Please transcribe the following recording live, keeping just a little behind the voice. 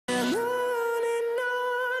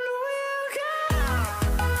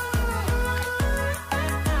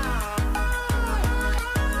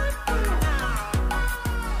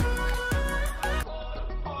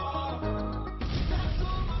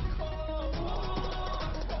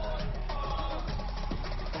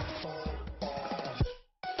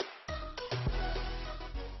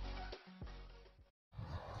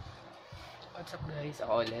What's up guys,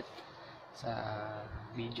 ako ulit. Sa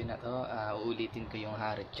video na to, uulitin ko yung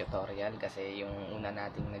Harith tutorial kasi yung una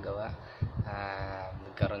nating nagawa,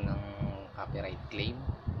 nagkaroon ng copyright claim.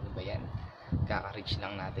 Ano ba yan? Kaka-reach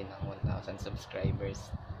lang natin ng 1,000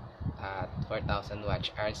 subscribers at 4,000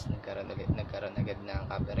 watch hours. Nagkaroon agad ng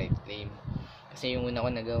copyright claim. Kasi yung una ko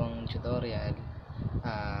nagawang tutorial,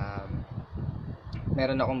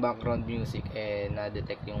 meron akong background music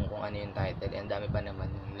na-detect yung kung ano yung title. Ang dami pa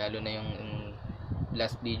naman. Lalo na yung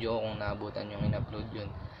last video kung naabutan yung in-upload yun,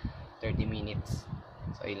 30 minutes.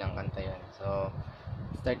 So ilang kanta yun. So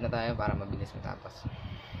start na tayo para mabilis matapos.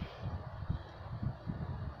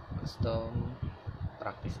 Custom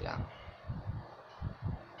practice lang.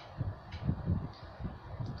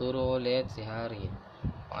 Tuturo ulit si Harith.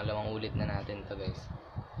 Pangalawang ulit na natin to guys.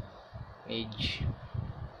 Mage.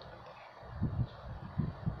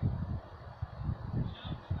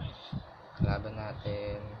 Kalaban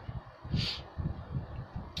natin.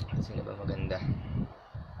 Sino ba maganda?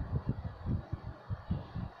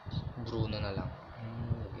 Bruno na lang.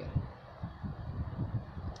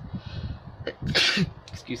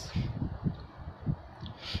 Excuse.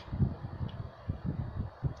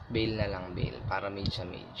 Bale na lang, Bale. Para mage sa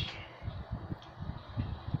mage.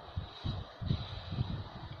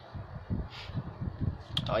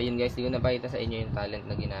 Okay yun guys, di ko napakita sa inyo yung talent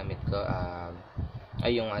na ginamit ko.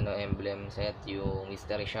 Ay yung emblem set, yung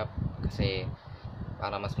mystery shop, kasi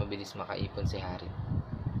para mas mabilis makaipon si Harith.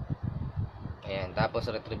 Ayan, tapos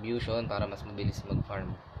retribution para mas mabilis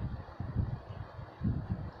mag-farm.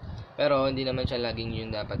 Pero hindi naman siya laging yun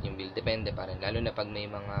dapat yung build, depende pa rin, lalo na pag may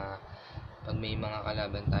mga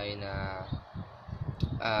kalaban tayo na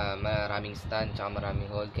maraming stun tsaka maraming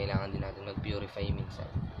hold, kailangan din natin mag-purify minsan.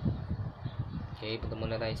 Okay, punta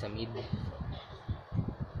muna tayo sa mid.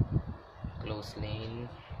 Close lane,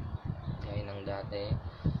 gaya ng dati.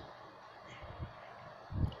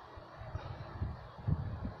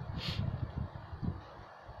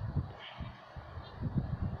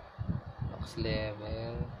 Max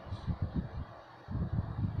level.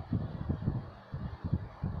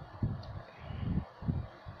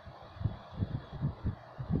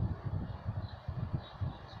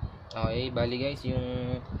 Okay, bali guys,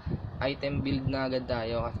 yung item build na agad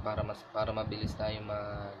tayo kasi para mabilis tayo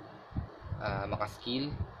maka-skill.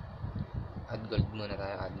 Add gold muna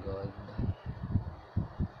tayo, add gold.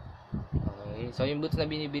 Okay, so yung boots na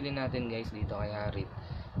binibili natin guys dito kay Harith,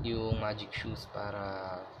 yung magic shoes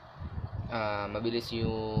para mabilis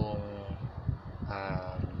yung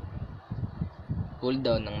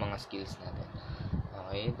cooldown ng mga skills natin.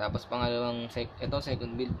 Okay, tapos pangalawang ito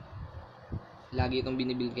second build, lagi itong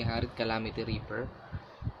binibuild kay Harith, Calamity Reaper,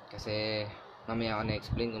 kasi mamaya ako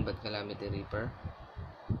na-explain kung ba't Calamity Reaper.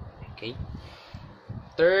 Okay.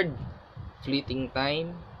 Third, fleeting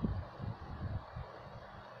time.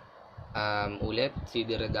 Ulit,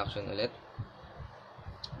 CD reduction ulit.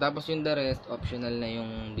 Tapos yung the rest, optional na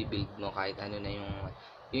yung bibuild mo kahit ano na yung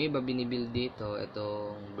iba binibuild dito.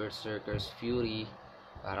 Itong Berserker's Fury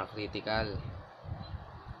para critical.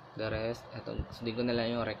 The rest, itong hindi ko na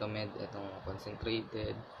lang yung recommend, itong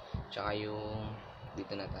concentrated, tsaka yung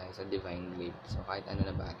dito na tayo sa Divine Glaive. So kahit ano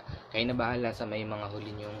na bahala. Kayo na bahala sa may mga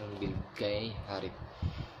huli yung build kay Harith.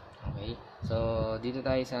 Okay. So dito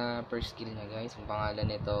tayo sa first skill niya guys. Ang pangalan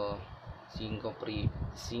nito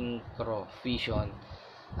Synchro Vision.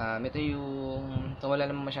 Ito yung wala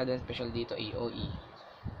naman masyadong special dito, AOE.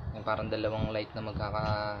 Yung parang dalawang light na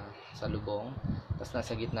magkakasalubong. Tapos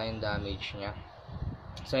nasa gitna yung damage niya.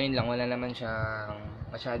 So yun lang, wala naman siyang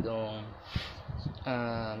masyadong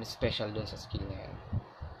special dun sa skill na yan.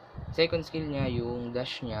 Second skill niya, yung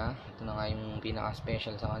dash niya. Ito na nga yung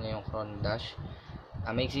pinaka-special sa kanya, yung Chron Dash.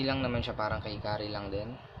 Maiksi lang naman siya, parang kay carry lang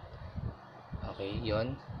din. Okay,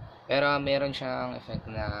 yun. Pero meron siyang effect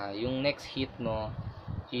na yung next hit mo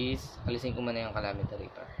is, alisin ko muna yung Calamity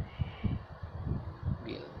Reaper.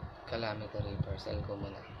 Build Calamity Reaper, sell ko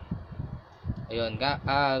muna. Ayun,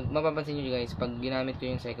 mapapansin nyo guys, pag ginamit ko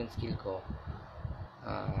yung second skill ko,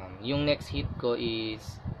 yung next hit ko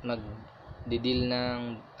is mag-deal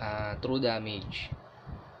ng true damage.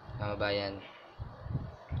 Tama ba yan?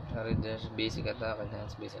 Reduce basic attack,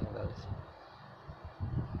 enhance basic attack.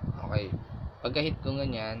 Okay, pagka hit ko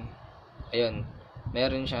ganyan, ayun,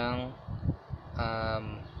 meron siyang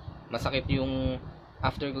masakit yung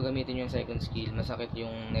after ko gamitin yung second skill, masakit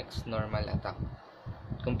yung next normal attack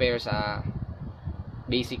compare sa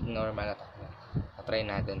basic normal attack na. Try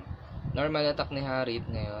natin. Normal attack ni Harith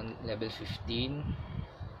ngayon, level 15.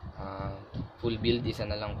 Full build, isa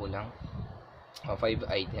na lang kulang. 5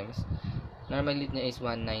 items. Normal hit niya is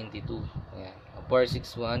 192. Ayan.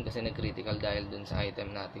 461 kasi nag-critical dahil dun sa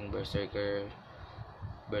item nating Berserker's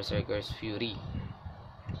Fury.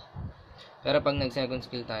 Pero pag nag-second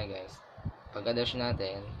skill tayo guys, pagka-dash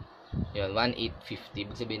natin, yun, 1850,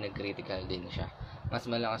 ibig sabihin nag-critical din siya. Mas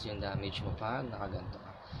malakas yung damage mo pag nakaganto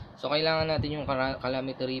ka. So, kailangan natin yung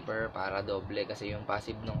Calamity Reaper para doble kasi yung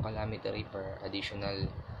passive ng Calamity Reaper,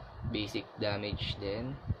 additional basic damage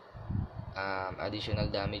din. Additional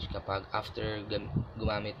damage kapag after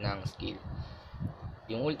gumamit ng skill.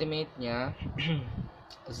 Yung ultimate niya,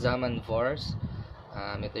 Zaman Force.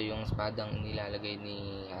 Ito yung espadang nilalagay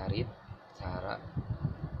ni Harith sa harap.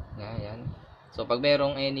 Yan. So, pag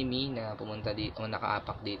merong enemy na pumunta dito o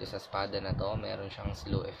nakaapak dito sa espada na to, meron siyang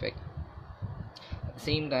slow effect. At the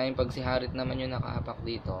same time, pag si Harith naman yung nakaapak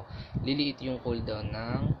dito, liliit yung cooldown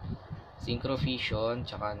ng Synchro Fusion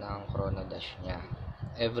tsaka ng Chrono Dash niya.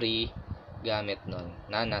 Every gamit nun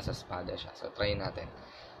na nasa espada siya. So, try natin.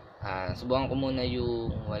 Subukan ko muna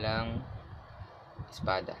yung walang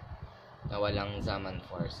espada, na walang Zaman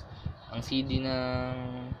Force. Ang CD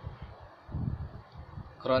ng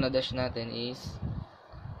Chrono Dash natin is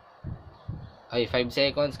 5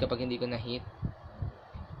 seconds kapag hindi ko na-hit.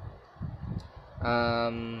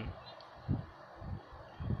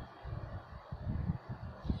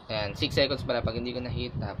 Ayan, 6 seconds pala pag hindi ko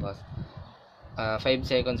na-hit. Tapos 5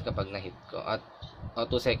 seconds kapag na-hit ko. At 2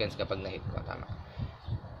 seconds kapag na-hit ko. Tama.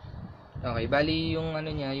 Okay, bali yung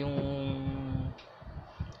ano niya, yung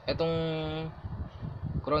etong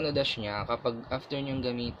Chrono Dash niya, kapag after nyong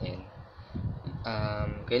gamitin,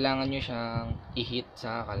 kailangan nyo siyang i-hit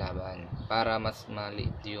sa kalaban para mas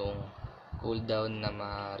maliit yung cooldown na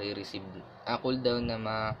ma-receive,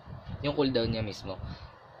 yung cooldown niya mismo.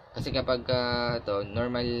 Kasi kapag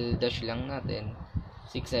normal dash lang natin,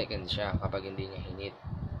 6 seconds siya kapag hindi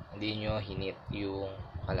nyo hinit yung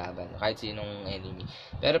kalaban, kahit sinong enemy.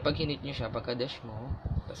 Pero pag hinit nyo siya, pagka dash mo,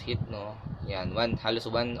 tapos hit mo, yan, halos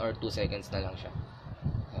 1 or 2 seconds na lang siya.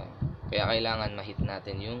 Kaya kailangan ma-hit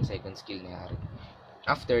natin yung second skill ni Harith.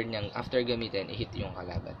 After gamitin, i-hit yung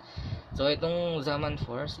kalaban. So, itong Zaman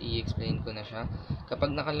Force, i-explain ko na siya.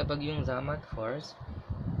 Kapag nakalapag yung Zaman Force,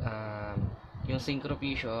 yung Synchro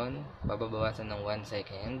Fusion, bababawasan ng 1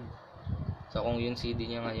 second. So, kung yung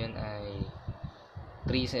CD niya ngayon ay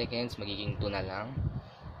 3 seconds, magiging 2 na lang.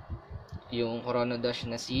 Yung Chrono Dash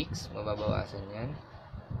na 6, mababawasan yan.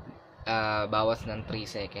 Bawas ng 3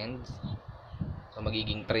 seconds. So,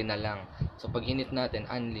 magiging 3 na lang. So, pag hinit natin,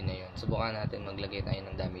 unli na yun. Subukan natin maglagay tayo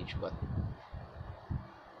ng damage bot.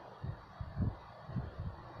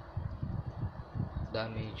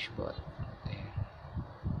 Damage bot. Ayan.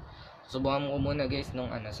 Subukan mo muna guys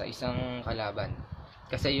nung sa isang kalaban.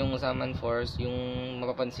 Kasi yung Zaman Force, yung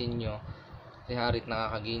mapapansin nyo, si Harith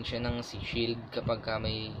nakaka-gain siya ng shield kapag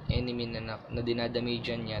may enemy na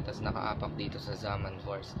dinadamagean niya, tapos nakaapak dito sa Zaman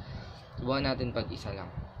Force. Subukan natin pag isa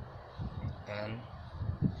lang.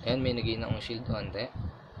 Ayan, may nag-gain akong shield onte.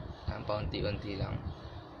 Paunti-unti lang.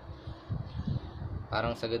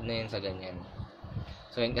 Parang sagad na yun sa ganyan.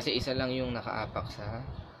 So, yun, kasi isa lang yung nakaapak sa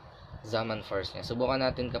Zaman Force niya. Subukan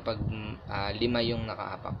natin kapag 5 yung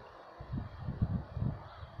nakaapak.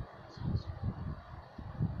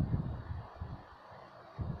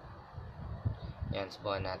 Ayan,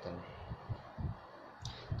 subukan natin.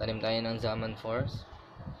 Tanim tayo ng Zaman Force.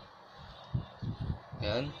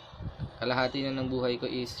 Ayan. Kalahati na ng buhay ko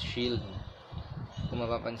is shield, kung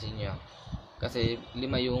mapapansin nyo. Kasi 5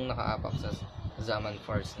 yung nakaapak sa Zaman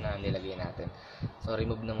Force na nilagay natin. So,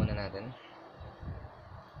 remove na muna natin.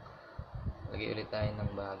 Lagay ulit tayo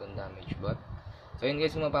ng bagong damage bot. So, yun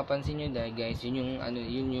guys, kung mapapansin nyo dahil guys, yun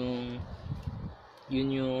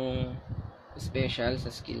yung special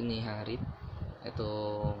sa skill ni Harith.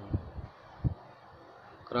 Itong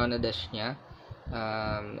Chrono Dash niya.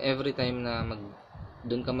 Every time na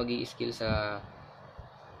doon ka magi-skill sa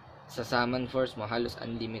Zaman Force mo, halos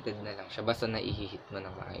unlimited na lang siya basta na-hit mo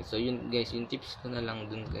ng maayos. So yun guys, yung tips ko na lang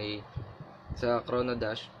dun sa Chrono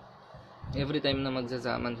Dash, every time na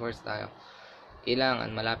magsa-Zaman Force tayo, kailangan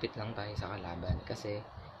malapit lang tayo sa kalaban. Kasi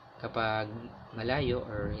kapag malayo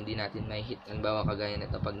or hindi natin may hit, halimbawa kagaya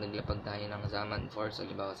nito, pag naglapag tayo ng Zaman Force,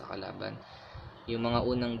 halimbawa sa kalaban, yung mga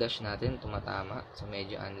unang dash natin tumatama, so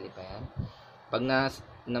medyo unli pa yan. Pag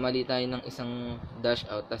namali tayo ng isang dash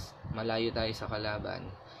out, tas malayo tayo sa kalaban,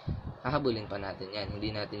 hahabulin pa natin yan. Hindi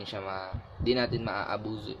natin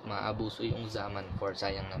maaabuso yung Zaman Force,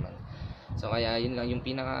 sayang naman. So kaya yun lang yung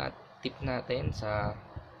pinaka tip natin sa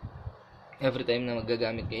every time na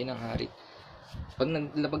magagamit kayo ng Harith. Pag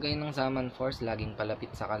naglapag kayo ng Zaman Force, laging palapit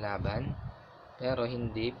sa kalaban, pero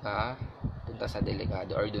hindi pa punta sa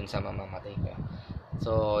delikado or dun sa mamamatay kayo.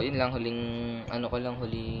 So yun lang, huling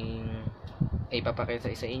ipapakita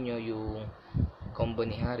sa inyo yung combo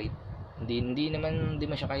ni Harith. Hindi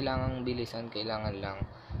mo siya kailangang bilisan, kailangan lang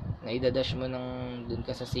na idadash mo ng dun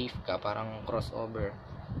ka sa safe ka, parang crossover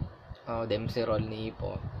dempsey roll ni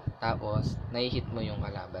Ipo, tapos nai-hit mo yung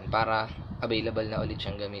kalaban para available na ulit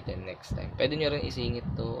siyang gamitin next time. Pwede nyo rin isingit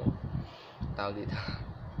to, tawag dito,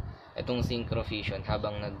 itong synchro fusion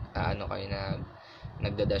habang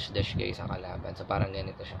nagdadash-dash kayo sa kalaban. So parang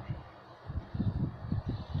ganito siya.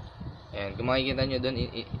 Ayan, kung makikita nyo doon,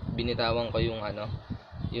 binitawan ko yung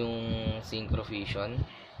yung synchro fusion.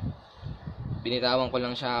 Binitawan ko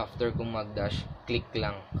lang siya after kung mag-dash, click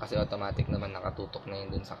lang kasi automatic naman nakatutok na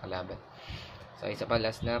yun dun sa kalaban. So isa pa,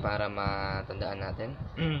 last na para matandaan natin.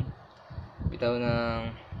 Bitaw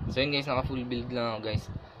ng, so yun guys, naka full build lang ako guys.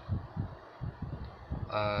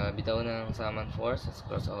 Bitaw ng summon force,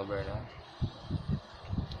 crossover na.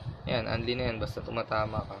 Yan, unli na yan, basta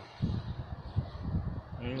tumatama ka.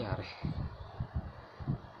 Ano nangyari?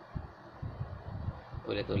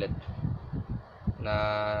 Ulit na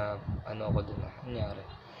ako dun na nangyari.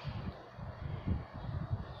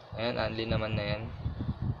 Ayan, unli naman na yan.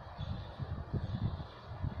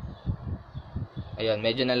 Ayun,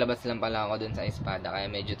 medyo nalabas lang pala ako dun sa espada, kaya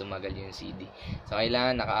medyo tumagal yung CD. So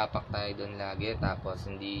kailangan nakaapak tayo dun lagi, tapos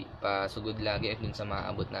hindi pa sugod lagi dun sa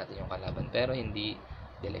maabot natin yung kalaban, pero hindi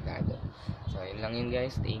delikado. So yun lang yun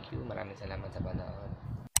guys, thank you, maraming salamat sa panonood.